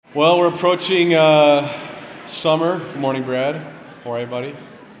Well, we're approaching summer. Good morning, Brad. How are you, buddy?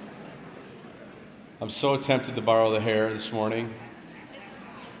 I'm so tempted to borrow the hair this morning.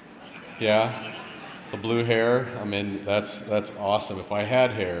 Yeah, the blue hair. I mean, that's awesome. If I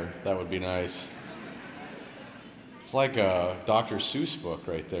had hair, that would be nice. It's like a Dr. Seuss book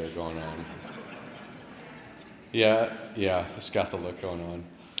right there going on. Yeah, it's got the look going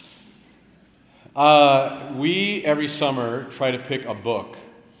on. We every summer try to pick a book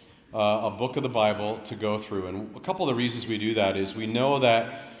of the Bible to go through. And a couple of the reasons we do that is we know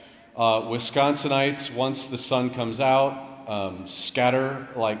that Wisconsinites, once the sun comes out, scatter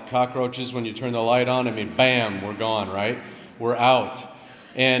like cockroaches when you turn the light on. I mean, bam, we're gone, right? We're out.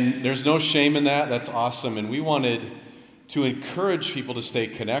 And there's no shame in that. That's awesome. And we wanted to encourage people to stay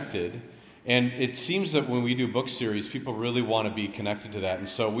connected. And it seems that when we do book series, people really want to be connected to that. And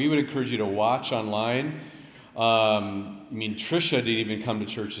so we would encourage you to watch online. Trisha didn't even come to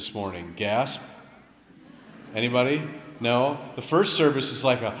church this morning. Gasp. Anybody? No? The first service is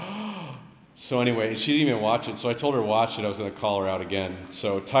like So anyway, she didn't even watch it. So I told her to watch it. I was going to call her out again.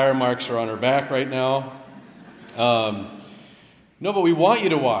 So tire marks are on her back right now. No, but we want you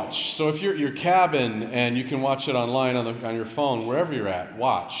to watch. So if you're at your cabin and you can watch it online on your phone, wherever you're at,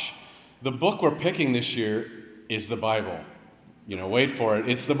 watch. The book we're picking this year is the Bible. Wait for it.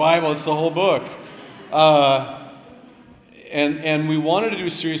 It's the Bible. It's the whole book. And we wanted to do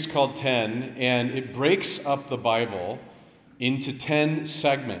a series called 10, and it breaks up the Bible into 10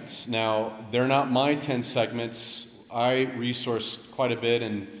 segments. Now, they're not my 10 segments. I resourced quite a bit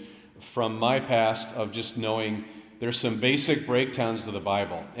and from my past of just knowing there's some basic breakdowns of the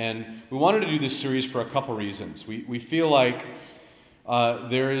Bible. And we wanted to do this series for a couple reasons. We feel like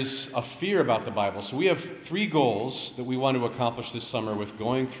there is a fear about the Bible. So we have 3 goals that we want to accomplish this summer with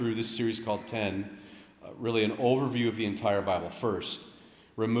going through this series called 10, really an overview of the entire Bible. First,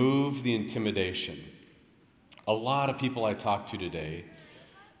 remove the intimidation. A lot of people I talk to today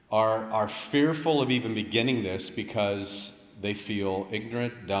are fearful of even beginning this because they feel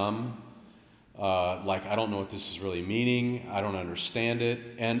ignorant, dumb, like I don't know what this is really meaning, I don't understand it,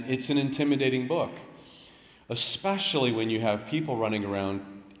 and it's an intimidating book. Especially when you have people running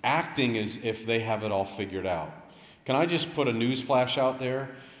around acting as if they have it all figured out. Can I just put a news flash out there?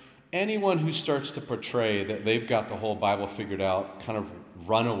 Anyone who starts to portray that they've got the whole Bible figured out, kind of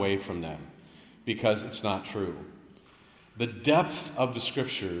run away from them because it's not true. The depth of the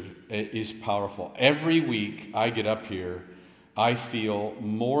Scripture is powerful. Every week I get up here, I feel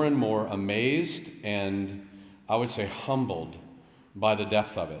more and more amazed and I would say humbled by the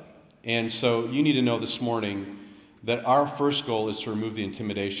depth of it. And so you need to know this morning that our first goal is to remove the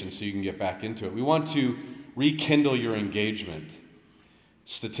intimidation so you can get back into it. We want to rekindle your engagement.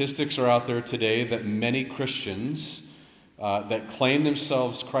 Statistics are out there today that many Christians that claim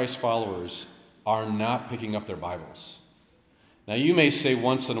themselves Christ followers are not picking up their Bibles. Now you may say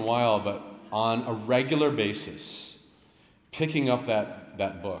once in a while, but on a regular basis, picking up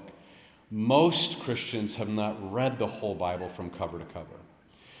that book. Most Christians have not read the whole Bible from cover to cover.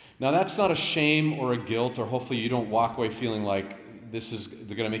 Now, that's not a shame or a guilt, or hopefully you don't walk away feeling like they're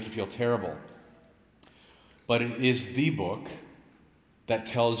going to make you feel terrible. But it is the book that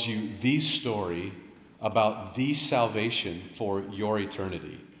tells you the story about the salvation for your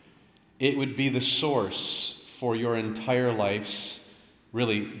eternity. It would be the source for your entire life's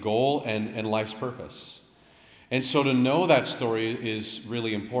really goal and life's purpose. And so to know that story is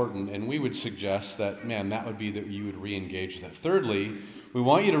really important, and we would suggest that, that would be that you would re-engage with it. Thirdly, we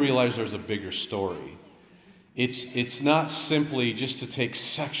want you to realize there's a bigger story. It's not simply just to take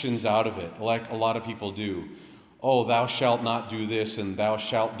sections out of it, like a lot of people do. Oh, thou shalt not do this, and thou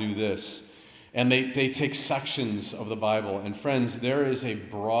shalt do this. And they take sections of the Bible. And friends, there is a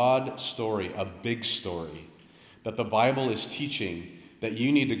broad story, a big story, that the Bible is teaching that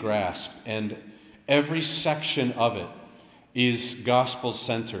you need to grasp. And every section of it is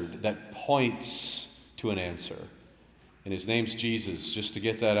gospel-centered, that points to an answer. And his name's Jesus, just to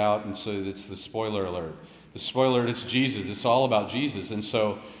get that out, and so it's the spoiler alert. The spoiler alert, it's Jesus. It's all about Jesus. And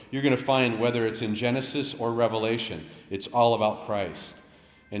so you're going to find whether it's in Genesis or Revelation, it's all about Christ.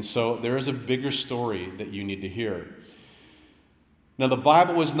 And so there is a bigger story that you need to hear. Now, the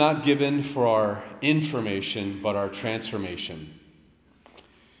Bible was not given for our information, but our transformation.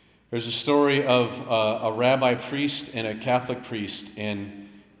 There's a story of a rabbi priest and a Catholic priest, and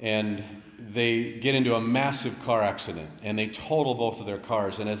they get into a massive car accident, and they total both of their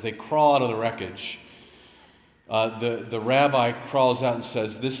cars. And as they crawl out of the wreckage, the rabbi crawls out and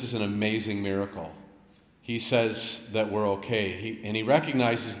says, "This is an amazing miracle." He says that we're okay. He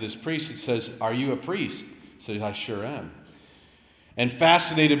recognizes this priest and says, "Are you a priest?" He says, "I sure am." And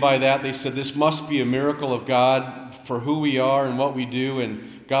fascinated by that, they said, this must be a miracle of God for who we are and what we do,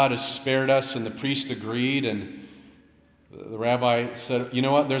 and God has spared us, and the priest agreed, and the rabbi said, you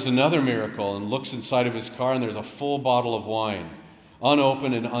know what, there's another miracle, and looks inside of his car, and there's a full bottle of wine,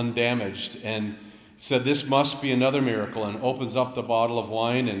 unopened and undamaged, and said, this must be another miracle, and opens up the bottle of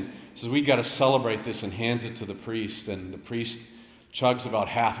wine, and says, we got to celebrate this, and hands it to the priest, and the priest chugs about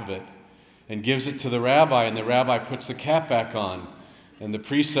half of it, and gives it to the rabbi, and the rabbi puts the cap back on. And the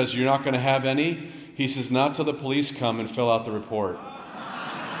priest says, you're not going to have any? He says, not till the police come and fill out the report.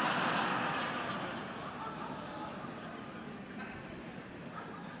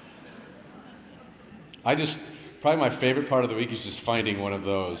 Probably my favorite part of the week is just finding one of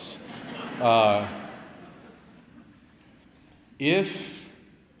those. If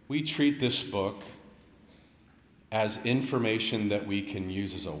we treat this book as information that we can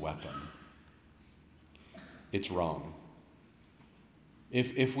use as a weapon, it's wrong.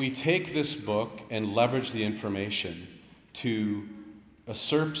 If we take this book and leverage the information to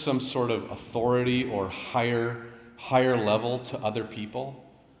usurp some sort of authority or higher level to other people,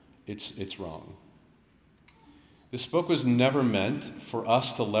 it's wrong. This book was never meant for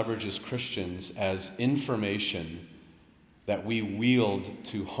us to leverage as Christians as information that we wield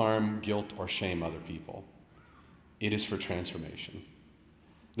to harm, guilt, or shame other people. It is for transformation.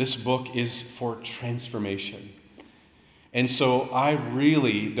 This book is for transformation. And so I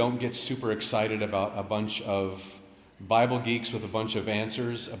really don't get super excited about a bunch of Bible geeks with a bunch of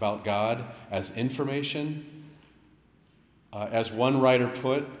answers about God as information. As one writer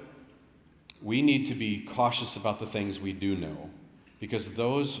put, we need to be cautious about the things we do know, because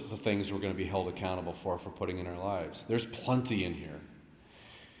those are the things we're going to be held accountable for putting in our lives. There's plenty in here.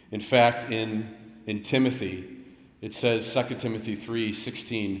 In fact, in Timothy, it says, 2 Timothy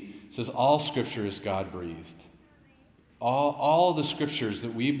 3:16, says, all Scripture is God-breathed. All the Scriptures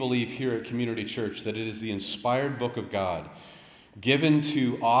that we believe here at Community Church, that it is the inspired book of God, given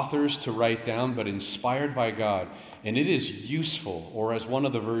to authors to write down, but inspired by God. And it is useful, or as one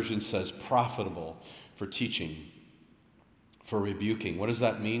of the versions says, profitable for teaching, for rebuking. What does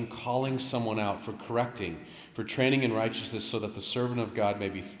that mean? Calling someone out, for correcting, for training in righteousness, so that the servant of God may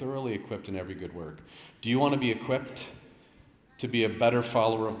be thoroughly equipped in every good work. Do you want to be equipped to be a better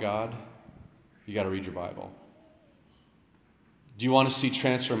follower of God? You got to read your Bible. Do you want to see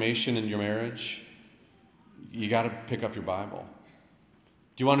transformation in your marriage? You got to pick up your Bible.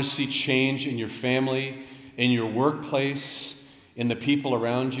 Do you want to see change in your family, in your workplace, in the people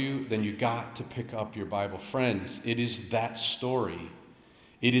around you? Then you got to pick up your Bible. Friends, it is that story.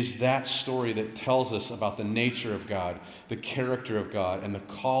 It is that story that tells us about the nature of God, the character of God, and the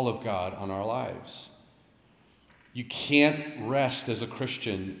call of God on our lives. You can't rest as a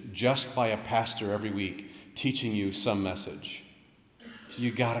Christian just by a pastor every week teaching you some message. You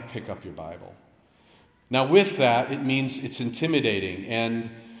got to pick up your Bible. Now, with that, it means it's intimidating, and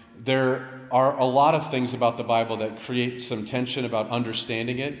there are a lot of things about the Bible that create some tension about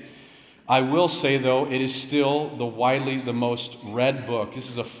understanding it. I will say, though, it is still the most read book. This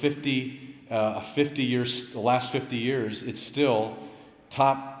is the last 50 years. It's still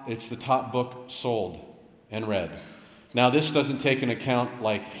it's the top book sold and read. Now, this doesn't take into account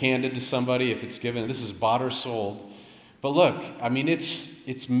like handed to somebody if it's given. This is bought or sold. But look, I mean,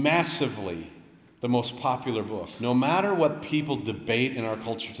 it's massively the most popular book. No matter what people debate in our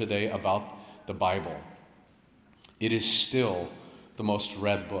culture today about the Bible, it is still the most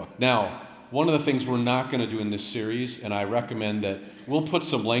read book. Now, one of the things we're not going to do in this series, and I recommend that we'll put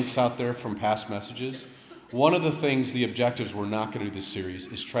some links out there from past messages. One of the things, the objectives we're not going to do this series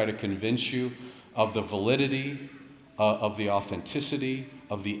is try to convince you of the validity, of the authenticity,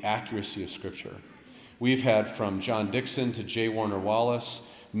 of the accuracy of Scripture. We've had from John Dixon to J. Warner Wallace,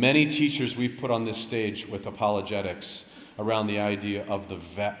 many teachers we've put on this stage with apologetics around the idea of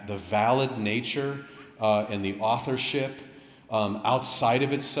the valid nature and the authorship outside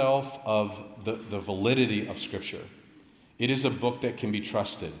of itself of the validity of Scripture. It is a book that can be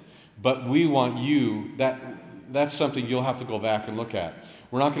trusted. But we want you, that's something you'll have to go back and look at.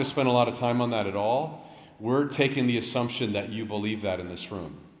 We're not going to spend a lot of time on that at all. We're taking the assumption that you believe that in this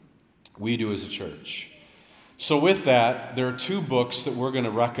room. We do as a church. So with that, there are two books that we're going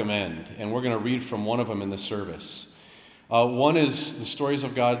to recommend, and we're going to read from one of them in the service. One is the story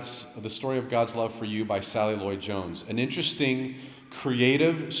of God's love for you by Sally Lloyd Jones, an interesting,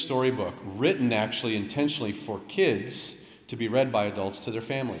 creative storybook written actually intentionally for kids to be read by adults to their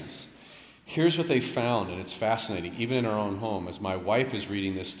families. Here's what they found, and it's fascinating, even in our own home, as my wife is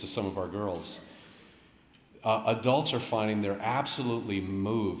reading this to some of our girls. Adults are finding they're absolutely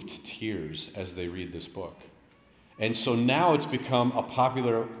moved to tears as they read this book. And so now it's become a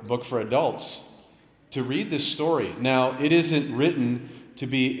popular book for adults to read this story. Now, it isn't written to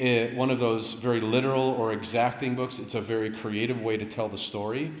be one of those very literal or exacting books. It's a very creative way to tell the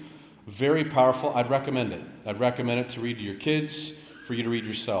story. Very powerful. I'd recommend it. I'd recommend it to read to your kids, for you to read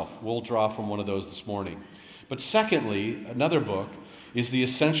yourself. We'll draw from one of those this morning. But secondly, another book is The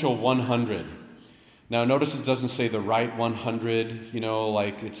Essential 100. Now, notice it doesn't say the right 100,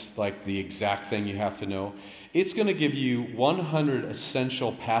 like it's like the exact thing you have to know. It's going to give you 100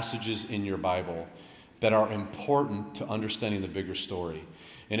 essential passages in your Bible that are important to understanding the bigger story.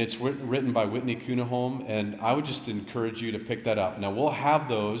 And it's written by Whitney Kuhneholm, and I would just encourage you to pick that up. Now, we'll have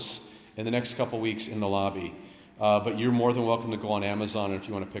those in the next couple weeks in the lobby, but you're more than welcome to go on Amazon, and if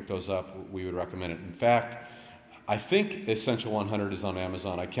you want to pick those up, we would recommend it. In fact, I think Essential 100 is on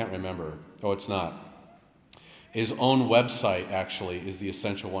Amazon. I can't remember. Oh, it's not. His own website, actually, is the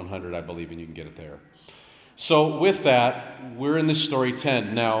Essential 100, I believe, and you can get it there. So with that, we're in this story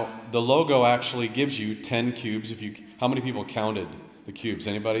 10. Now, the logo actually gives you 10 cubes. How many people counted the cubes?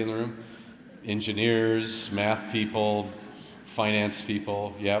 Anybody in the room? Engineers, math people, finance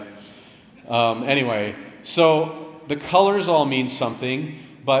people, yep. Anyway, so the colors all mean something,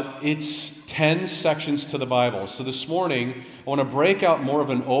 but it's 10 sections to the Bible. So this morning, I want to break out more of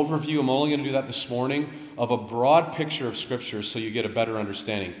an overview. I'm only going to do that this morning, of a broad picture of Scripture so you get a better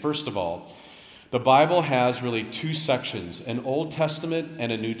understanding. First of all, the Bible has really two sections, an Old Testament and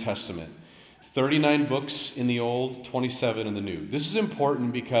a New Testament. 39 books in the Old, 27 in the New. This is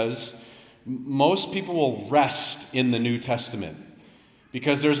important because most people will rest in the New Testament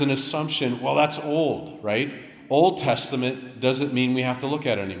because there's an assumption, well, that's old, right? Old Testament doesn't mean we have to look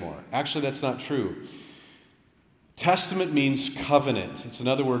at it anymore. Actually, that's not true. Testament means covenant. It's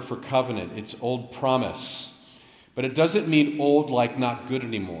another word for covenant. It's old promise. But it doesn't mean old like not good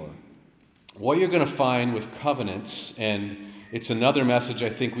anymore. What you're going to find with covenants, and it's another message I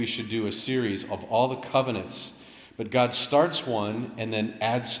think we should do a series of all the covenants, but God starts one and then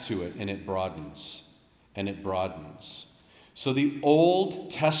adds to it, and it broadens, and it broadens. So the Old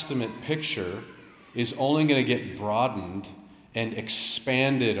Testament picture is only going to get broadened and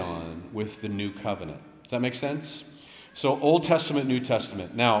expanded on with the new covenant. Does that make sense? So Old Testament, New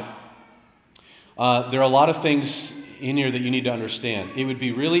Testament. Now, there are a lot of things in here that you need to understand. It would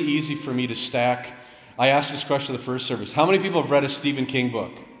be really easy for me to stack. I asked this question in the first service. How many people have read a Stephen King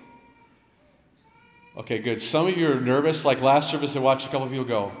book? Okay, good. Some of you are nervous. Like last service, I watched a couple of people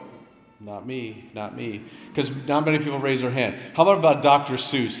go, not me, not me. Because not many people raise their hand. How about Dr.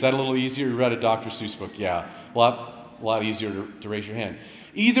 Seuss? Is that a little easier? You read a Dr. Seuss book? Yeah, a lot easier to raise your hand.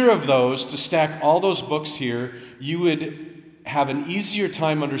 Either of those, to stack all those books here, you would have an easier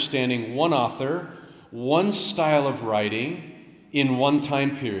time understanding one author, one style of writing, in one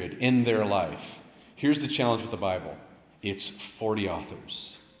time period in their life. Here's the challenge with the Bible. It's 40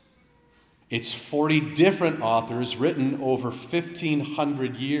 authors. It's 40 different authors written over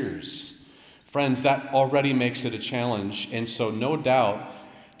 1,500 years. Friends, that already makes it a challenge. And so no doubt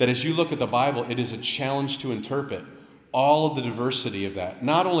that as you look at the Bible, it is a challenge to interpret all of the diversity of that.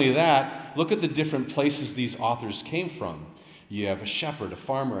 Not only that, look at the different places these authors came from. You have a shepherd, a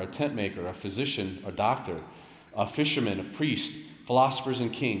farmer, a tent maker, a physician, a doctor, a fisherman, a priest, philosophers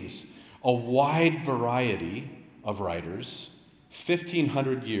and kings. A wide variety of writers,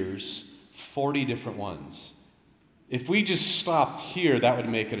 1,500 years, 40 different ones. If we just stopped here, that would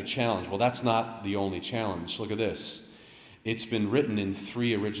make it a challenge. Well, that's not the only challenge. Look at this. It's been written in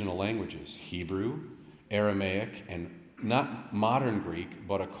 3 original languages, Hebrew, Aramaic, and not modern Greek,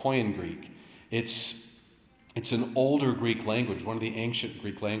 but a Koine Greek. It's an older Greek language, one of the ancient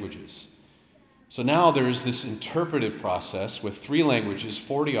Greek languages. So now there's this interpretive process with 3 languages,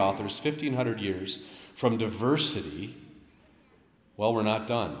 40 authors, 1,500 years, from diversity. Well, we're not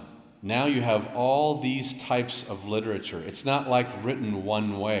done. Now you have all these types of literature. It's not like written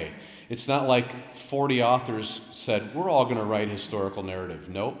one way. It's not like 40 authors said, we're all going to write historical narrative.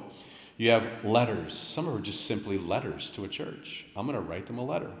 Nope. You have letters. Some are just simply letters to a church. I'm going to write them a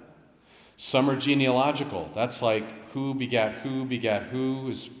letter. Some are genealogical. That's like who begat who,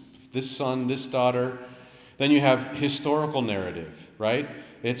 is this son, this daughter. Then you have historical narrative, right?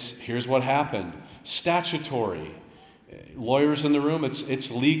 It's here's what happened. Statutory. Lawyers in the room, it's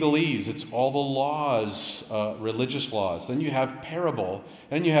legalese. It's all the laws, religious laws. Then you have parable.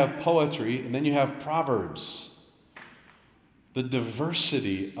 Then you have poetry. And then you have proverbs. The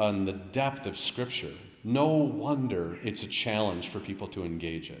diversity and the depth of Scripture. No wonder it's a challenge for people to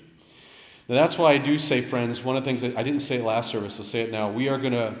engage it. Now that's why I do say, friends, one of the things that I didn't say it last service, I'll say it now. We're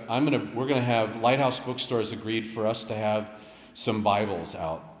gonna have Lighthouse Bookstores agreed for us to have some Bibles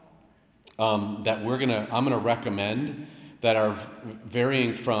out. that I'm gonna recommend that are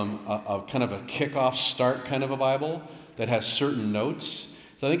varying from a kind of a kickoff start kind of a Bible that has certain notes.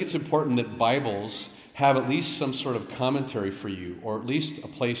 So I think it's important that Bibles have at least some sort of commentary for you, or at least a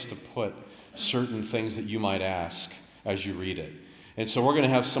place to put certain things that you might ask as you read it. And so we're going to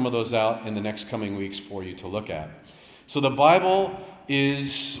have some of those out in the next coming weeks for you to look at. So the Bible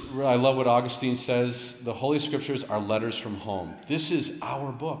is, I love what Augustine says, the Holy Scriptures are letters from home. This is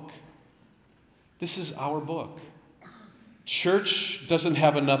our book. This is our book. Church doesn't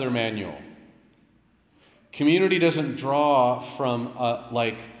have another manual. Community doesn't draw from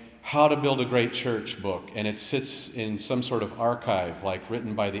like how to build a great church book, and it sits in some sort of archive like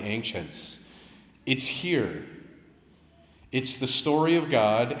written by the ancients. It's here. It's the story of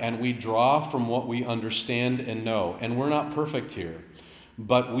God, and we draw from what we understand and know. And we're not perfect here.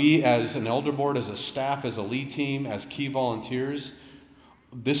 But we, as an elder board, as a staff, as a lead team, as key volunteers,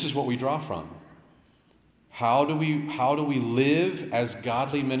 this is what we draw from. How do we live as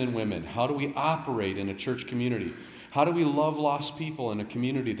godly men and women? How do we operate in a church community? How do we love lost people in a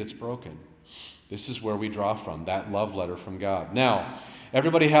community that's broken? This is where we draw from, that love letter from God. Now,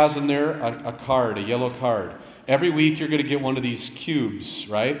 everybody has in there a card, a yellow card. Every week you're going to get one of these cubes,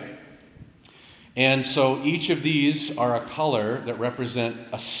 right? And so each of these are a color that represent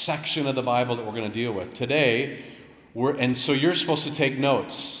a section of the Bible that we're going to deal with. Today, so you're supposed to take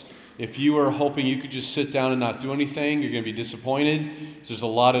notes. If you are hoping you could just sit down and not do anything, you're going to be disappointed. There's a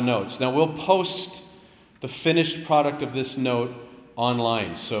lot of notes. Now, we'll post the finished product of this note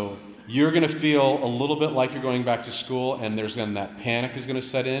online. So you're going to feel a little bit like you're going back to school, and that panic is going to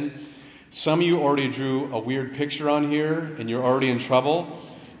set in. Some of you already drew a weird picture on here, and you're already in trouble.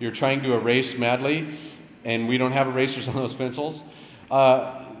 You're trying to erase madly, and we don't have erasers on those pencils.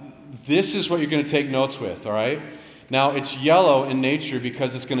 This is what you're going to take notes with, all right? Now, it's yellow in nature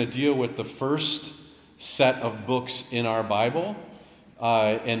because it's going to deal with the first set of books in our Bible,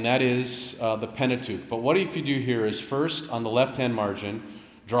 and that is the Pentateuch. But what if you do here is first, on the left-hand margin,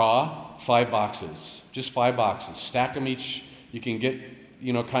 draw 5 boxes. Just 5 boxes. Stack them each. You can get,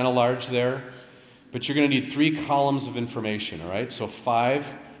 kind of large there. But you're going to need 3 columns of information, all right? So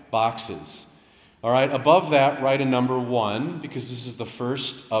 5 boxes. All right, above that, write a number 1, because this is the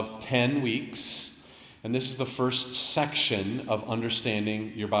first of 10 weeks. And this is the first section of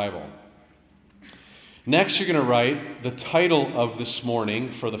understanding your Bible. Next, you're going to write the title of this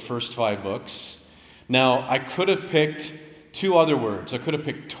morning for the first 5 books. Now, I could have picked 2 other words. I could have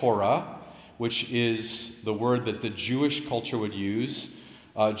picked Torah, which is the word that the Jewish culture would use,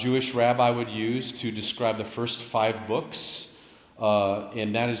 a Jewish rabbi would use to describe the first 5 books,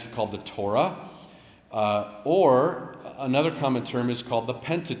 and that is called the Torah. Or another common term is called the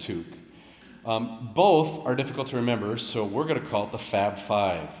Pentateuch. Both are difficult to remember, so we're going to call it the Fab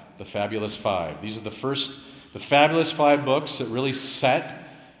Five, the Fabulous Five. These are the Fabulous 5 books that really set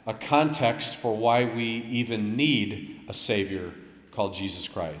a context for why we even need a Savior called Jesus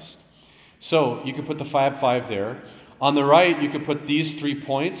Christ. So you can put the Fab Five there. On the right, you could put these 3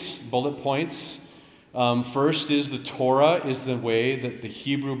 points, bullet points. First is the Torah is the way that the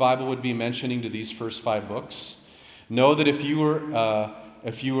Hebrew Bible would be mentioning to these first 5 books. Know that if you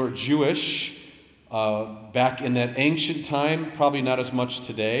were Jewish back in that ancient time, probably not as much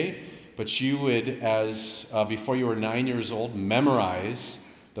today, but you would, before you were 9 years old, memorize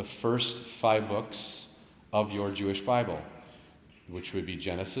the first 5 books of your Jewish Bible, which would be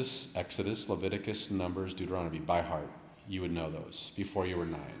Genesis, Exodus, Leviticus, Numbers, Deuteronomy, by heart. You would know those before you were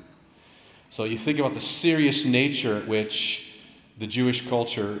 9. So you think about the serious nature at which the Jewish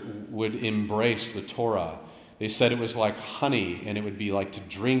culture would embrace the Torah. They said it was like honey, and it would be like to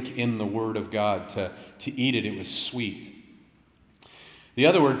drink in the Word of God. To eat it, it was sweet. The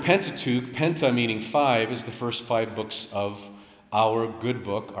other word, Pentateuch, penta meaning 5, is the first 5 books of our good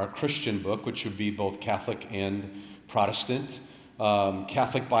book, our Christian book, which would be both Catholic and Protestant.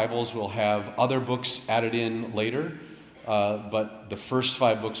 Catholic Bibles will have other books added in later, but the first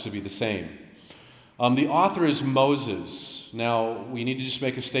 5 books would be the same. The author is Moses. Now, we need to just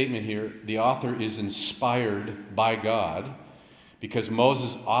make a statement here. The author is inspired by God because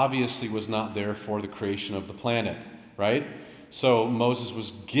Moses obviously was not there for the creation of the planet, right? So Moses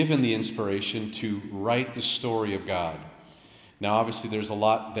was given the inspiration to write the story of God. Now, obviously, there's a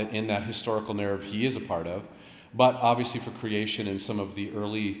lot that in that historical narrative he is a part of, but obviously for creation and some of the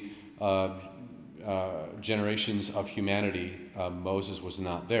early generations of humanity, Moses was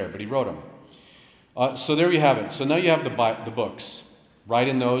not there, but he wrote them. So there you have it. So now you have the books. Write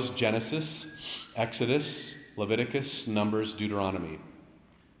in those Genesis, Exodus, Leviticus, Numbers, Deuteronomy.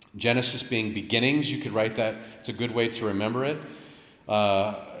 Genesis being beginnings, you could write that. It's a good way to remember it.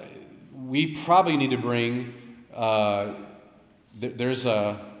 we probably need to bring, there's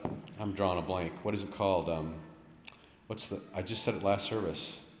a, I'm drawing a blank. What is it called? I just said it last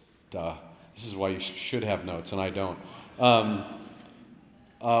service. Duh. This is why you should have notes, and I don't.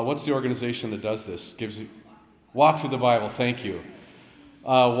 What's the organization that does this? Gives you Walk Through the Bible. Thank you.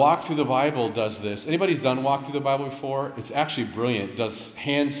 Walk Through the Bible does this. Anybody's done Walk Through the Bible before? It's actually brilliant. It does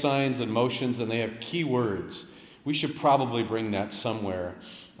hand signs and motions, and they have key words. We should probably bring that somewhere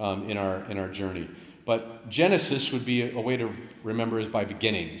in our journey. But Genesis would be a way to remember is by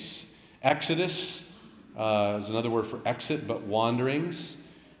beginnings. Exodus is another word for exit, but wanderings.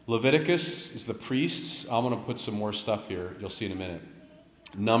 Leviticus is the priests. I'm going to put some more stuff here. You'll see in a minute.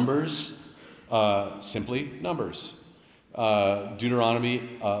 Numbers, simply numbers.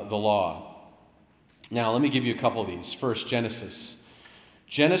 Deuteronomy, the law. Now, let me give you a couple of these. First, Genesis.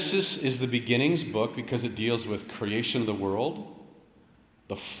 Genesis is the beginnings book because it deals with creation of the world,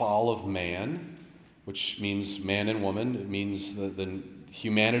 the fall of man, which means man and woman. It means the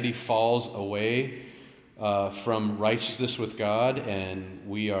humanity falls away from righteousness with God, and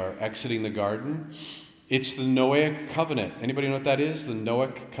we are exiting the garden. It's the Noahic covenant. Anybody know what that is? The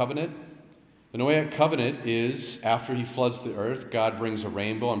Noahic covenant? The Noahic covenant is after he floods the earth, God brings a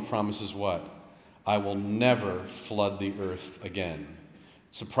rainbow and promises what? I will never flood the earth again.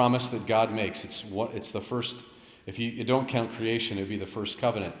 It's a promise that God makes. It's the first, if you don't count creation, it would be the first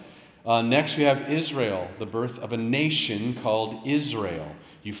covenant. Next we have Israel, the birth of a nation called Israel.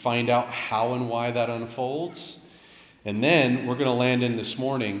 You find out how and why that unfolds. And then we're going to land in this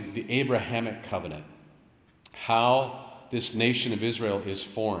morning the Abrahamic covenant, how this nation of Israel is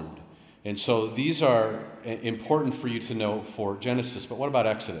formed. And so these are important for you to know for Genesis. But what about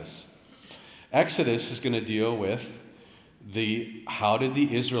Exodus? Exodus is going to deal with how did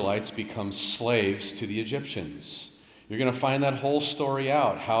the Israelites become slaves to the Egyptians? You're going to find that whole story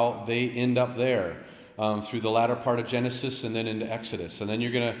out, how they end up there through the latter part of Genesis and then into Exodus. And then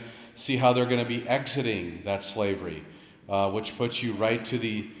you're going to see how they're going to be exiting that slavery, which puts you right to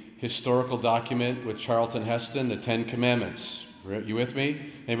the historical document with Charlton Heston, the Ten Commandments. You with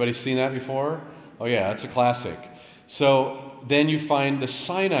me? Anybody seen that before? Oh yeah, that's a classic. So then you find the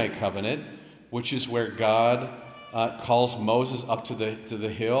Sinai covenant, which is where God calls Moses up to the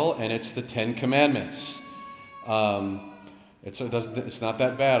hill, and it's the Ten Commandments. It's not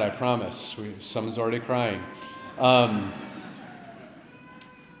that bad, I promise. Someone's already crying. I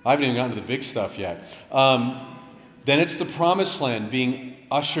haven't even gotten to the big stuff yet. Then it's the Promised Land, being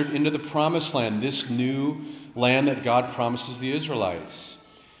ushered into the Promised Land, this new land that God promises the Israelites.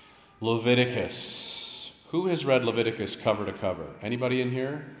 Leviticus. Who has read Leviticus cover to cover? Anybody in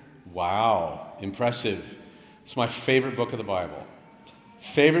here? Wow, impressive. It's my favorite book of the Bible.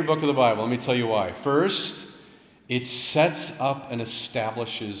 Favorite book of the Bible. Let me tell you why. First, it sets up and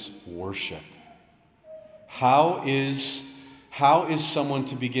establishes worship. How is someone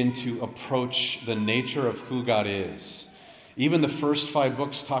to begin to approach the nature of who God is? Even the first 5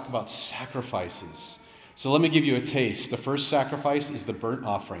 books talk about sacrifices. So let me give you a taste. The first sacrifice is the burnt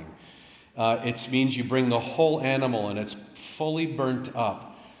offering. It means you bring the whole animal and it's fully burnt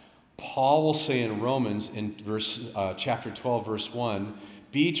up. Paul will say in Romans, in chapter 12, verse 1,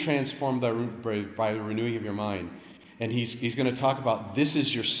 be transformed by the renewing of your mind. And he's going to talk about this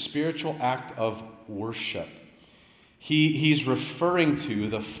is your spiritual act of worship. He's referring to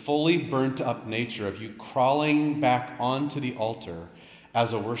the fully burnt up nature of you crawling back onto the altar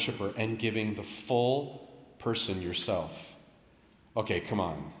as a worshiper and giving the full person yourself. Okay, come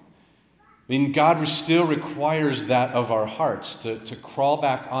on. I mean, God still requires that of our hearts to crawl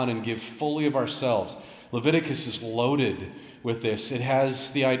back on and give fully of ourselves. Leviticus is loaded with this. It has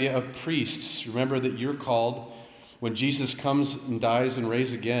the idea of priests. Remember that you're called, when Jesus comes and dies and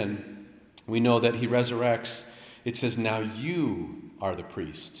raised again, we know that he resurrects. It says, now you are the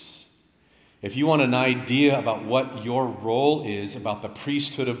priests. If you want an idea about what your role is about the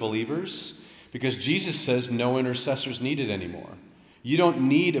priesthood of believers, because Jesus says no intercessors needed anymore. You don't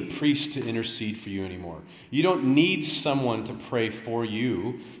need a priest to intercede for you anymore. You don't need someone to pray for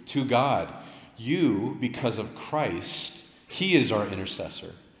you to God. You, because of Christ, he is our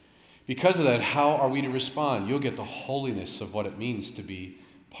intercessor. Because of that, how are we to respond? You'll get the holiness of what it means to be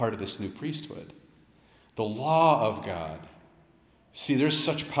part of this new priesthood. The law of God. See, there's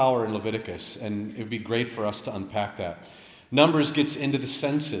such power in Leviticus, and it would be great for us to unpack that. Numbers gets into the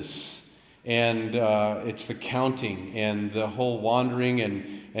census. And it's the counting and the whole wandering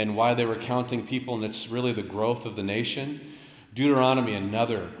and why they were counting people, and it's really the growth of the nation. Deuteronomy,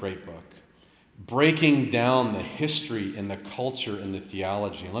 another great book, breaking down the history and the culture and the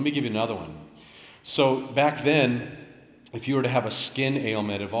theology. Let me give you another one. So back then, if you were to have a skin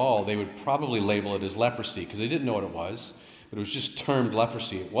ailment at all, they would probably label it as leprosy because they didn't know what it was, but it was just termed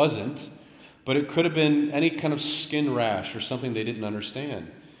leprosy. It wasn't, but it could have been any kind of skin rash or something they didn't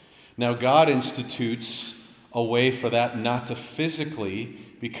understand. Now, God institutes a way for that not to physically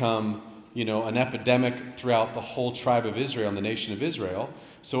become, an epidemic throughout the whole tribe of Israel and the nation of Israel.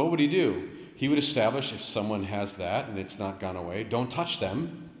 So what would he do? He would establish if someone has that and it's not gone away, don't touch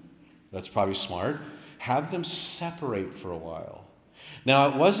them. That's probably smart. Have them separate for a while. Now,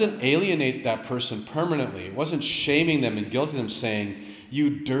 it wasn't alienate that person permanently. It wasn't shaming them and guilting them, saying,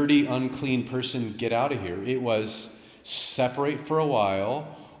 you dirty, unclean person, get out of here. It was separate for a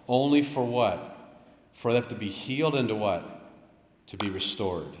while, only for what? For them to be healed and to what? To be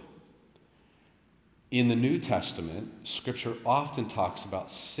restored. In the New Testament, Scripture often talks about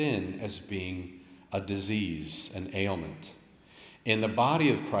sin as being a disease, an ailment. In the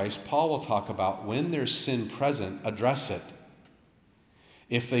body of Christ, Paul will talk about when there's sin present, address it.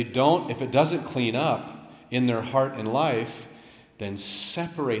 If it doesn't clean up in their heart and life, then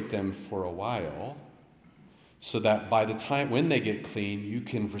separate them for a while so that by the time when they get clean, you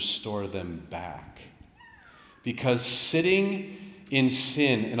can restore them back. Because sitting in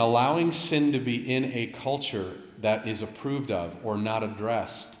sin and allowing sin to be in a culture that is approved of or not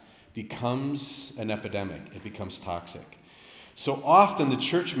addressed becomes an epidemic. It becomes toxic. So often the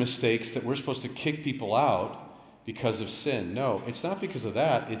church mistakes that we're supposed to kick people out because of sin. No, it's not because of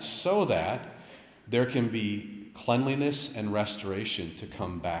that. It's so that there can be cleanliness and restoration to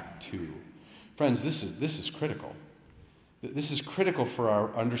come back to. Friends, this is critical. This is critical for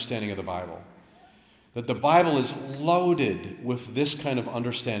our understanding of the Bible. That the Bible is loaded with this kind of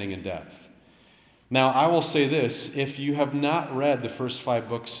understanding and depth. Now, I will say this. If you have not read the first 5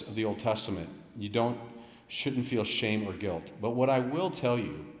 books of the Old Testament, you shouldn't feel shame or guilt. But what I will tell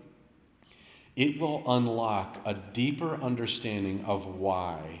you, it will unlock a deeper understanding of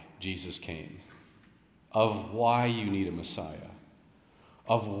why Jesus came, of why you need a Messiah,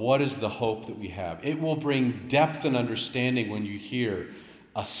 of what is the hope that we have. It will bring depth and understanding when you hear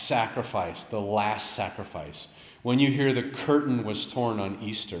a sacrifice, the last sacrifice. When you hear the curtain was torn on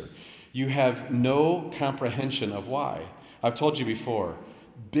Easter, you have no comprehension of why. I've told you before,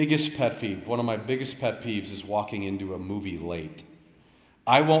 biggest pet peeve, one of my biggest pet peeves is walking into a movie late.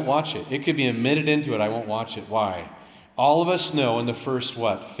 I won't watch it. It could be a minute into it, I won't watch it. Why? All of us know in the first,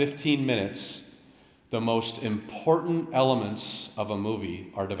 15 minutes, the most important elements of a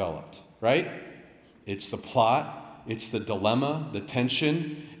movie are developed, right? It's the plot, it's the dilemma, the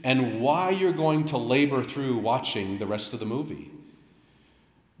tension, and why you're going to labor through watching the rest of the movie.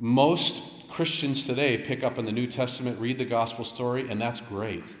 Most Christians today pick up in the New Testament, read the gospel story, and that's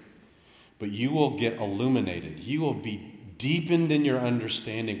great. But you will get illuminated. You will be deepened in your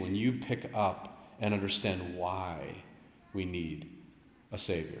understanding when you pick up and understand why we need a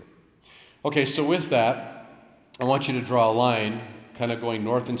Savior. Okay, so with that, I want you to draw a line kind of going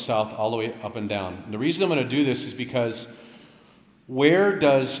north and south all the way up and down. And the reason I'm going to do this is because where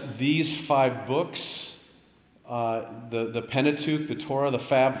does these 5 books, the Pentateuch, the Torah, the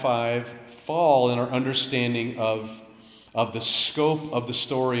Fab Five, fall in our understanding of the scope of the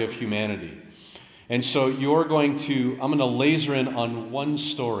story of humanity? And so I'm going to laser in on one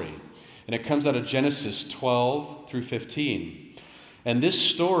story, and it comes out of Genesis 12 through 15. And this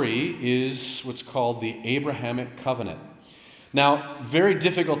story is what's called the Abrahamic Covenant. Now, very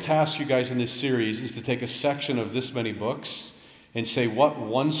difficult task, you guys, in this series is to take a section of this many books and say, what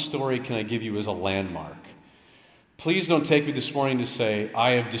one story can I give you as a landmark? Please don't take me this morning to say,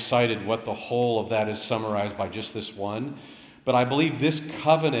 I have decided what the whole of that is summarized by just this one. But I believe this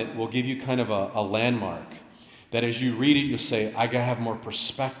covenant will give you kind of a landmark that as you read it, you'll say, I gotta have more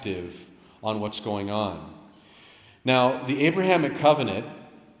perspective on what's going on. Now, the Abrahamic covenant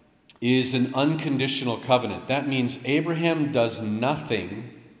is an unconditional covenant. That means Abraham does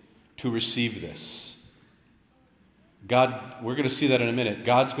nothing to receive this. God, we're going to see that in a minute.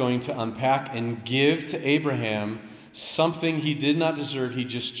 God's going to unpack and give to Abraham something he did not deserve. He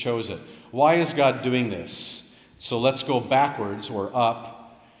just chose it. Why is God doing this? So let's go backwards or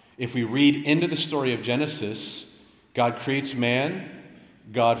up. If we read into the story of Genesis, God creates man.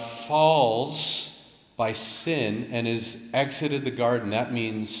 God falls by sin and is exited the garden. That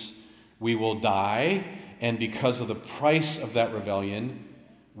means we will die, and because of the price of that rebellion,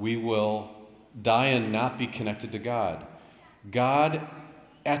 we will die and not be connected to God. God,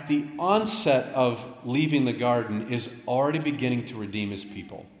 at the onset of leaving the garden, is already beginning to redeem his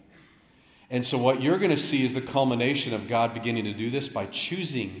people. And so what you're going to see is the culmination of God beginning to do this by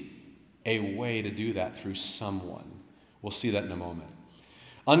choosing a way to do that through someone. We'll see that in a moment.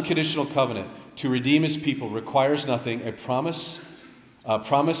 Unconditional covenant to redeem his people requires nothing. A promise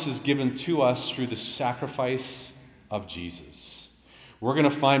is given to us through the sacrifice of Jesus. We're going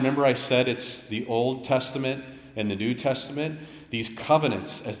to find, remember I said it's the Old Testament and the New Testament. These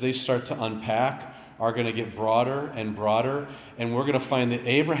covenants, as they start to unpack, are going to get broader and broader. And we're going to find the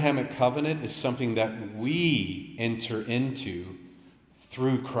Abrahamic covenant is something that we enter into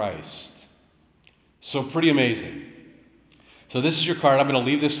through Christ. So pretty amazing. So this is your card. I'm going to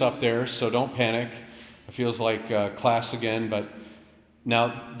leave this up there, so don't panic. It feels like class again, but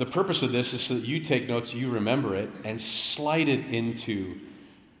now the purpose of this is so that you take notes, you remember it, and slide it into,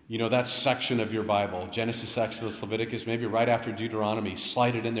 that section of your Bible, Genesis, Exodus, Leviticus, maybe right after Deuteronomy,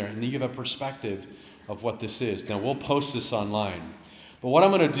 slide it in there, and then you have a perspective of what this is. Now, we'll post this online. But what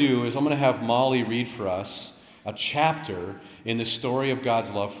I'm going to do is I'm going to have Molly read for us a chapter in the story of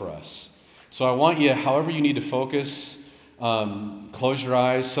God's love for us. So I want you, however you need to focus, close your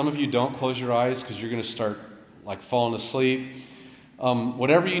eyes. Some of you don't close your eyes because you're going to start falling asleep.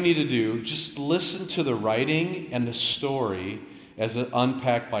 Whatever you need to do, just listen to the writing and the story as it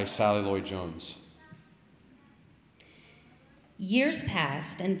unpacked by Sally Lloyd Jones. Years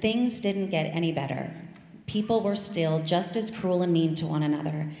passed and things didn't get any better. People were still just as cruel and mean to one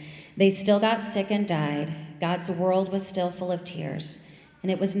another. They still got sick and died. God's world was still full of tears,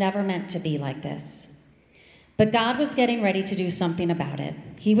 and it was never meant to be like this. But God was getting ready to do something about it.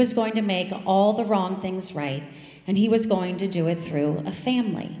 He was going to make all the wrong things right, and he was going to do it through a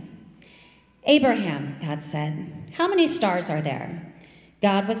family. Abraham, God said, how many stars are there?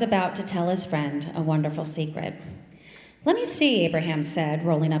 God was about to tell his friend a wonderful secret. Let me see, Abraham said,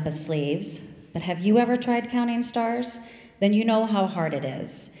 rolling up his sleeves. But have you ever tried counting stars? Then you know how hard it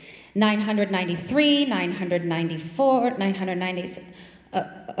is. 993, 994, 990.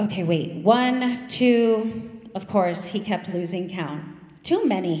 Okay, wait. 1, 2. Of course, he kept losing count. Too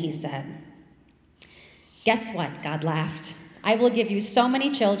many, he said. Guess what? God laughed. I will give you so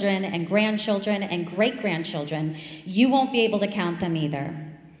many children and grandchildren and great-grandchildren, you won't be able to count them either.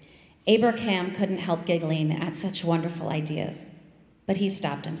 Abraham couldn't help giggling at such wonderful ideas, but he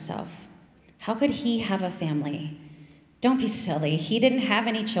stopped himself. How could he have a family? Don't be silly. He didn't have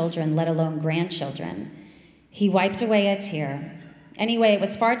any children, let alone grandchildren. He wiped away a tear. Anyway, it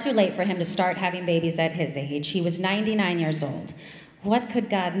was far too late for him to start having babies at his age. He was 99 years old. What could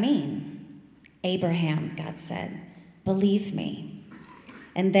God mean? Abraham, God said, believe me.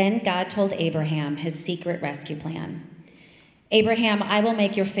 And then God told Abraham his secret rescue plan. Abraham, I will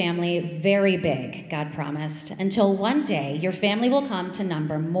make your family very big, God promised, until one day your family will come to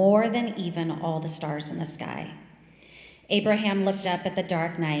number more than even all the stars in the sky. Abraham looked up at the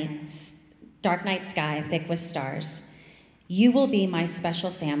dark night sky thick with stars. You will be my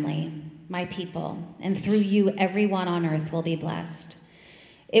special family, my people, and through you everyone on earth will be blessed.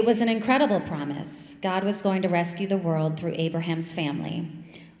 It was an incredible promise. God was going to rescue the world through Abraham's family.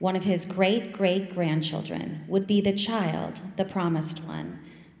 One of his great-great-grandchildren would be the child, the promised one,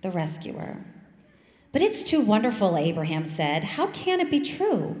 the rescuer. But it's too wonderful, Abraham said. How can it be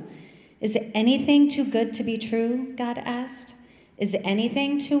true? Is anything too good to be true? God asked. Is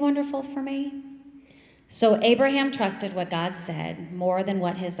anything too wonderful for me? So Abraham trusted what God said more than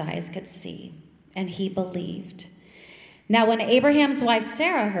what his eyes could see, and he believed. Now, when Abraham's wife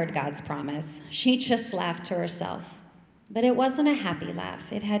Sarah heard God's promise, she just laughed to herself. But it wasn't a happy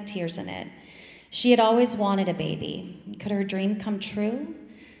laugh. It had tears in it. She had always wanted a baby. Could her dream come true?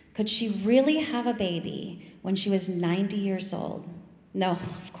 Could she really have a baby when she was 90 years old? No,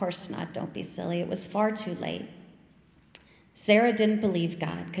 of course not. Don't be silly. It was far too late. Sarah didn't believe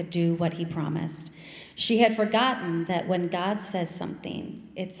God could do what he promised. She had forgotten that when God says something,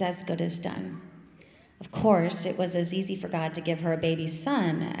 it's as good as done. Of course, it was as easy for God to give her a baby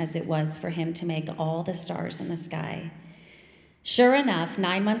son as it was for him to make all the stars in the sky. Sure enough,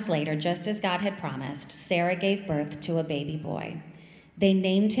 9 months later, just as God had promised, Sarah gave birth to a baby boy. They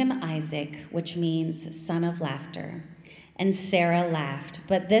named him Isaac, which means son of laughter. And Sarah laughed,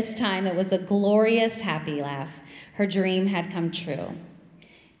 but this time it was a glorious, happy laugh. Her dream had come true.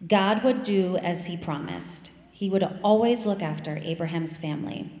 God would do as he promised. He would always look after Abraham's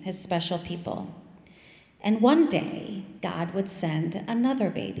family, his special people. And one day, God would send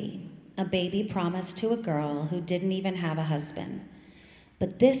another baby, a baby promised to a girl who didn't even have a husband.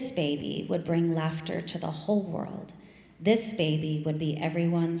 But this baby would bring laughter to the whole world. This baby would be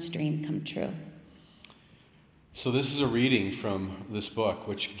everyone's dream come true. So this is a reading from this book,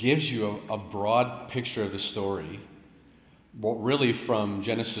 which gives you a broad picture of the story. Well, really from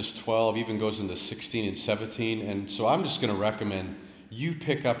Genesis 12, even goes into 16 and 17. And so I'm just going to recommend you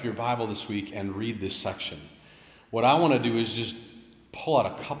pick up your Bible this week and read this section. What I want to do is just pull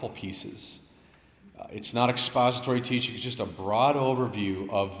out a couple pieces. It's not expository teaching, it's just a broad overview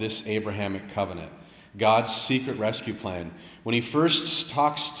of this Abrahamic covenant, God's secret rescue plan. When he first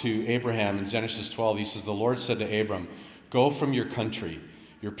talks to Abraham in Genesis 12, he says, the Lord said to Abram, go from your country,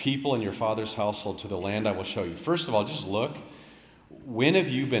 your people, and your father's household to the land I will show you. First of all, just look. When have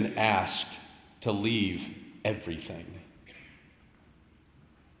you been asked to leave everything?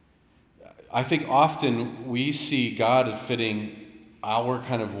 I think often we see God fitting our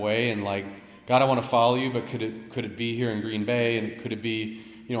kind of way and like, God, I want to follow you, but could it be here in Green Bay? And could it be,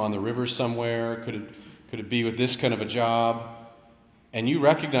 on the river somewhere? Could it be with this kind of a job? And you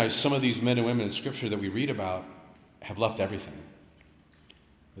recognize some of these men and women in Scripture that we read about have left everything.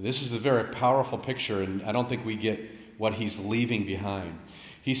 This is a very powerful picture, and I don't think we get what he's leaving behind.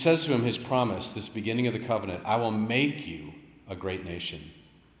 He says to him his promise, this beginning of the covenant, I will make you a great nation.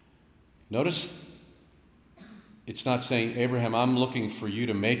 Notice it's not saying, Abraham, I'm looking for you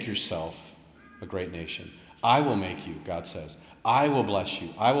to make yourself a great nation. I will make you, God says. I will bless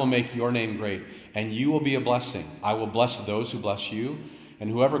you. I will make your name great, and you will be a blessing. I will bless those who bless you, and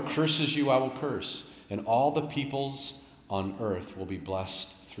whoever curses you, I will curse. And all the peoples on earth will be blessed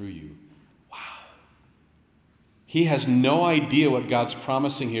through you. Wow. He has no idea what God's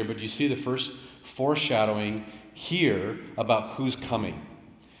promising here, but you see the first foreshadowing here about who's coming.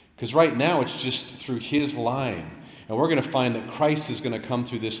 Because right now it's just through his line. And we're going to find that Christ is going to come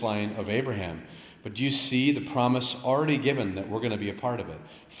through this line of Abraham. But do you see the promise already given that we're going to be a part of it?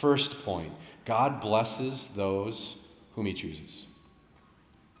 First point, God blesses those whom he chooses.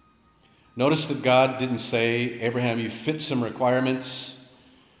 Notice that God didn't say, Abraham, you fit some requirements.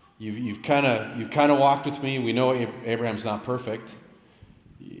 You've kind of walked with me. We know Abraham's not perfect.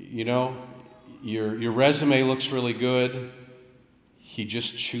 Your resume looks really good. He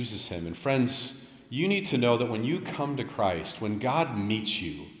just chooses him. And friends, you need to know that when you come to Christ, when God meets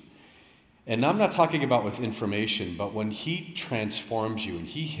you, and I'm not talking about with information, but when he transforms you and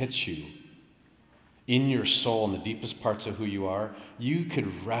he hits you in your soul, in the deepest parts of who you are, you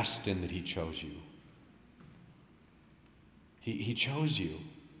could rest in that he chose you. He chose you.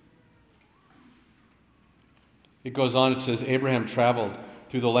 It goes on, it says, Abraham traveled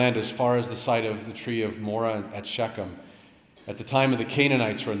through the land as far as the site of the tree of Moreh at Shechem. At the time of the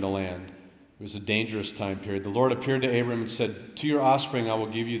Canaanites were in the land. It was a dangerous time period. The Lord appeared to Abram and said, to your offspring I will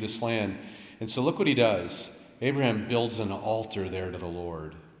give you this land. And so look what he does. Abraham builds an altar there to the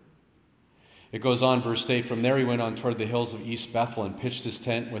Lord. It goes on, verse 8, from there he went on toward the hills of East Bethel and pitched his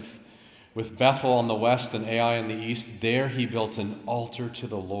tent with Bethel on the west and Ai on the east. There he built an altar to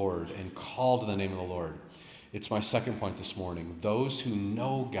the Lord and called the name of the Lord. It's my second point this morning. Those who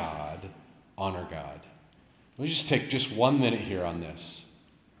know God honor God. Let me just take just 1 minute here on this.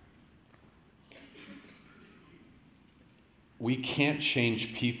 We can't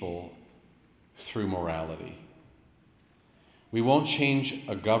change people through morality. We won't change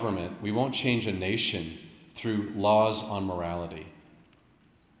a government, we won't change a nation through laws on morality.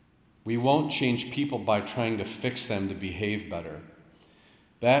 We won't change people by trying to fix them to behave better.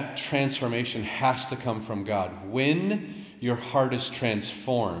 That transformation has to come from God. When your heart is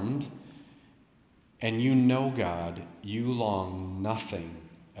transformed and you know God, you long nothing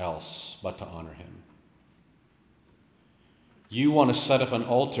else but to honor him. You want to set up an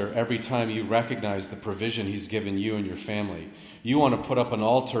altar every time you recognize the provision he's given you and your family. You want to put up an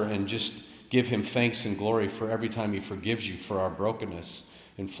altar and just give him thanks and glory for every time he forgives you for our brokenness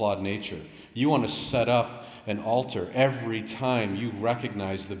and flawed nature. You want to set up an altar every time you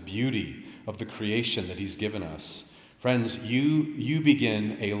recognize the beauty of the creation that he's given us. Friends, you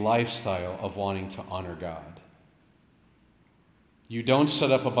begin a lifestyle of wanting to honor God. You don't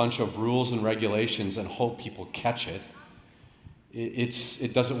set up a bunch of rules and regulations and hope people catch it.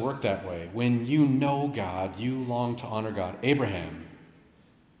 It doesn't work that way. When you know God, you long to honor God. Abraham,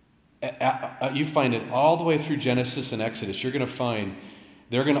 you find it all the way through Genesis and Exodus. You're going to find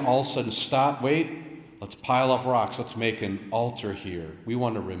they're going to all of a sudden stop, wait, let's pile up rocks. Let's make an altar here. We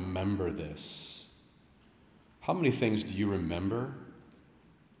want to remember this. How many things do you remember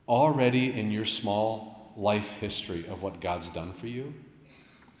already in your small life history of what God's done for you?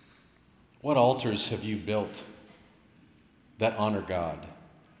 What altars have you built that honor God?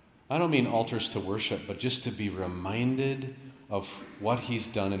 I don't mean altars to worship, but just to be reminded of what he's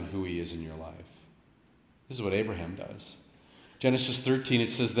done and who he is in your life. This is what Abraham does. Genesis 13,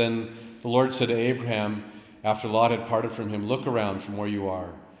 it says, then the Lord said to Abraham, after Lot had parted from him, look around from where you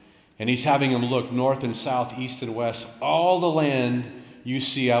are. And he's having him look north and south, east and west. All the land you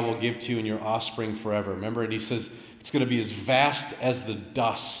see I will give to you and your offspring forever. Remember, and he says it's going to be as vast as the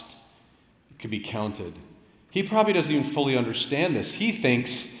dust. It could be counted. He probably doesn't even fully understand this. He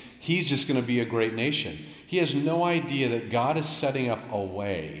thinks he's just going to be a great nation. He has no idea that God is setting up a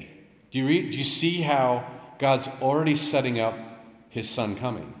way. Do you see how God's already setting up his son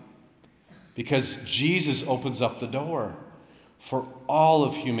coming? Because Jesus opens up the door for all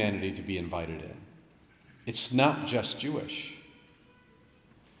of humanity to be invited in. It's not just Jewish.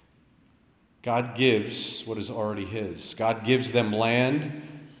 God gives what is already his. God gives them land.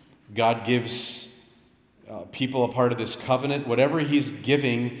 God gives people a part of this covenant. Whatever he's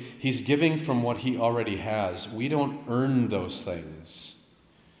giving from what he already has. We don't earn those things.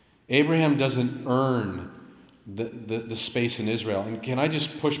 Abraham doesn't earn the space in Israel. And can I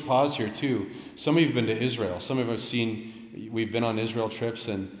just push pause here too? Some of you have been to Israel. Some of us we've been on Israel trips,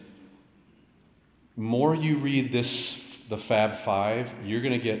 and more you read the Fab Five, you're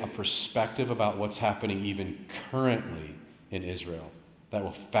going to get a perspective about what's happening even currently in Israel that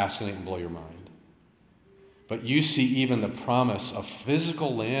will fascinate and blow your mind. But you see even the promise of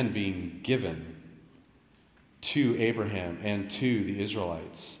physical land being given to Abraham and to the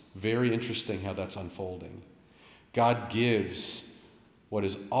Israelites. Very interesting how that's unfolding. God gives what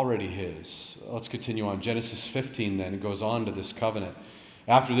is already his. Let's continue on. Genesis 15 then, it goes on to this covenant.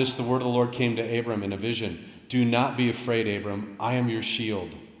 After this, the word of the Lord came to Abram in a vision. Do not be afraid, Abram. I am your shield,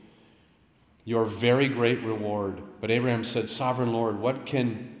 your very great reward. But Abraham said, Sovereign Lord, what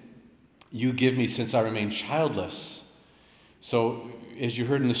can you give me since I remain childless? So, as you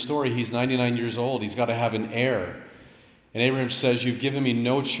heard in the story, he's 99 years old. He's got to have an heir. And Abraham says, you've given me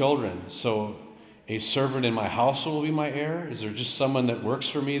no children, so a servant in my household will be my heir? Is there just someone that works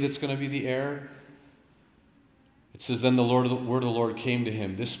for me that's going to be the heir? It says, then the word of the Lord came to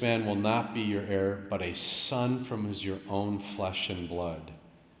him. This man will not be your heir, but a son from your own flesh and blood.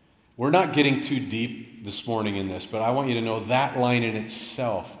 We're not getting too deep this morning in this, but I want you to know that line in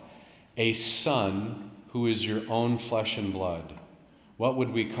itself, a son who is your own flesh and blood. What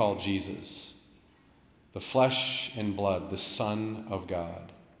would we call Jesus? The flesh and blood, the Son of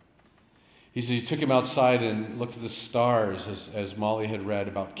God. He said he took him outside and looked at the stars, as Molly had read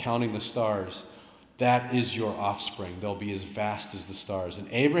about counting the stars. That is your offspring. They'll be as vast as the stars. And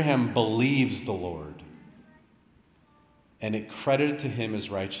Abraham believes the Lord, and it credited to him as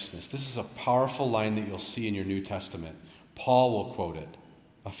righteousness. This is a powerful line that you'll see in your New Testament. Paul will quote it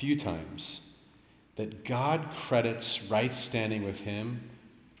a few times, that God credits right standing with him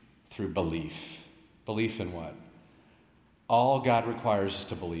through belief. Belief in what? All God requires is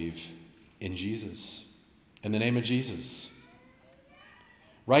to believe in Jesus, in the name of Jesus.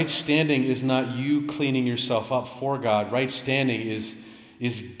 Right standing is not you cleaning yourself up for God. Right standing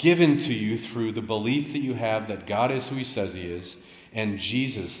is given to you through the belief that you have that God is who he says he is, and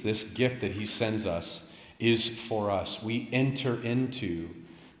Jesus, this gift that he sends us, is for us. We enter into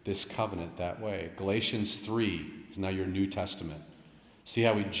this covenant that way. Galatians 3 is now your New Testament. See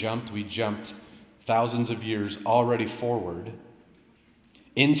how we jumped thousands of years already forward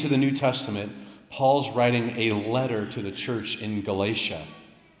into the New Testament. Paul's writing a letter to the church in Galatia.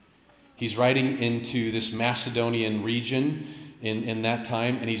 He's writing into this Macedonian region in that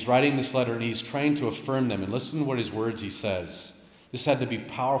time, and he's writing this letter, and he's trying to affirm them. And listen to what his words he says. This had to be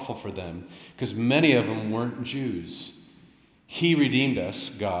powerful for them, because many of them weren't Jews. He redeemed us,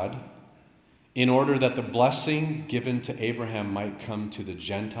 God, in order that the blessing given to Abraham might come to the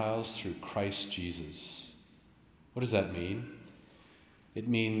Gentiles through Christ Jesus. What does that mean? It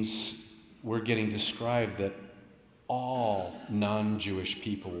means we're getting described that all non-Jewish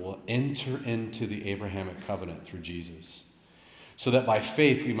people will enter into the Abrahamic covenant through Jesus, so that by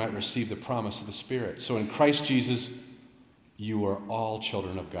faith we might receive the promise of the Spirit. So in Christ Jesus, you are all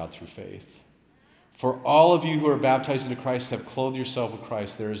children of God through faith. For all of you who are baptized into Christ have clothed yourself with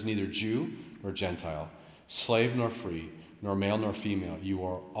Christ. There is neither Jew nor Gentile, slave nor free, nor male nor female. You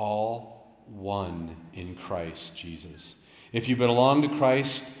are all one in Christ Jesus. If you belong to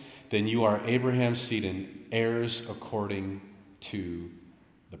Christ, then you are Abraham's seed and heirs according to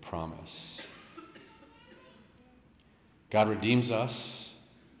the promise. God redeems us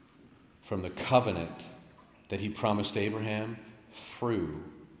from the covenant that he promised Abraham through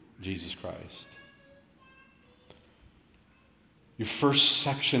Jesus Christ. Your first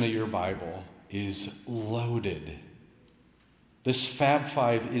section of your Bible is loaded. This Fab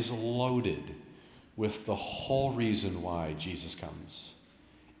Five is loaded with the whole reason why Jesus comes.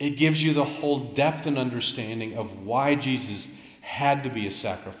 It gives you the whole depth and understanding of why Jesus had to be a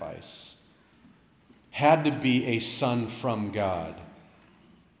sacrifice, had to be a son from God,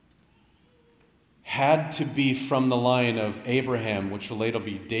 had to be from the line of Abraham, which will later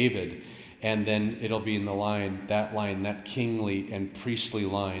be David, and then it'll be in that kingly and priestly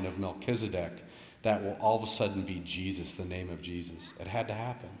line of Melchizedek, that will all of a sudden be Jesus, the name of Jesus. It had to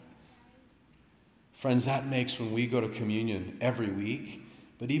happen. Friends, that makes when we go to communion every week,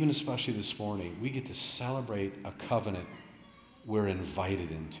 but even especially this morning, we get to celebrate a covenant we're invited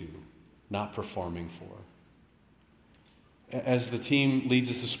into, not performing for. As the team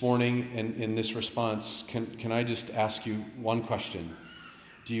leads us this morning in this response, can I just ask you one question?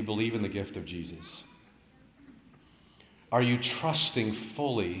 Do you believe in the gift of Jesus? Are you trusting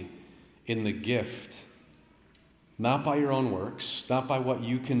fully in the gift, not by your own works, not by what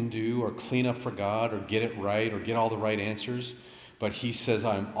you can do or clean up for God or get it right or get all the right answers, but he says,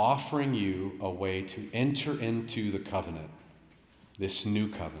 I'm offering you a way to enter into the covenant, this new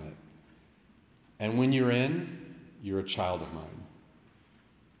covenant. And when you're in, you're a child of mine.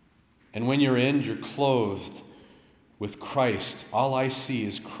 And when you're in, you're clothed with Christ. All I see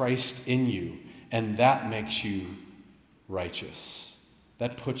is Christ in you, and that makes you righteous.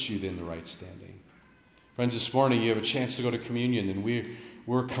 That puts you in the right standing. Friends, this morning you have a chance to go to communion, and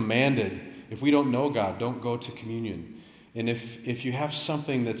we're commanded, if we don't know God, don't go to communion. And if you have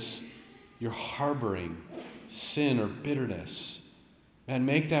something that's you're harboring, sin or bitterness, man,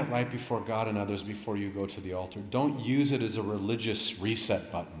 make that right before God and others before you go to the altar. Don't use it as a religious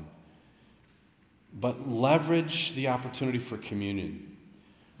reset button, but leverage the opportunity for communion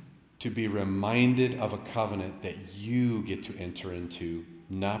to be reminded of a covenant that you get to enter into,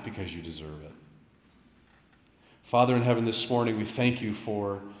 not because you deserve it. Father in heaven, this morning we thank you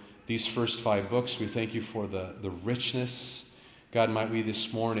for these first 5 books. We thank you for the richness. God, might we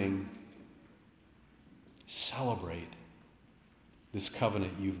this morning celebrate this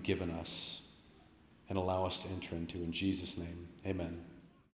covenant you've given us and allow us to enter into. In Jesus' name, amen.